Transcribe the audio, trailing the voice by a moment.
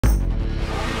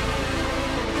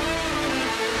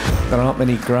there aren't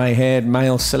many grey-haired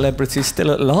male celebrities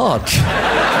still at large.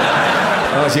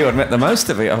 Otherwise, you would make the most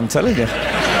of it, I'm telling you.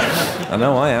 I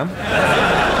know I am.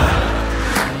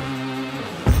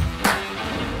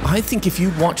 I think if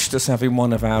you watched us having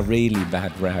one of our really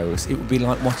bad rows, it would be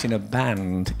like watching a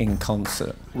band in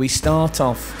concert. We start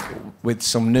off with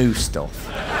some new stuff.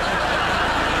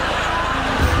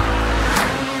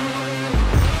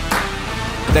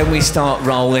 Then we start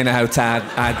rolling out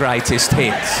our greatest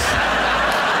hits.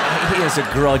 Here's a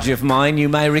grudge of mine you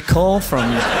may recall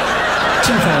from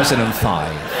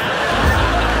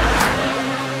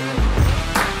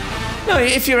 2005. No,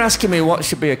 if you're asking me what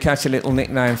should be a catchy little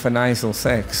nickname for nasal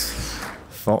sex,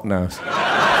 fuck knows.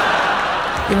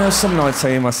 You know, some nights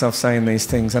I hear myself saying these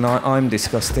things and I'm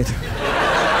disgusted.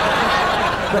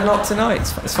 But not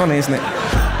tonight. It's funny, isn't it?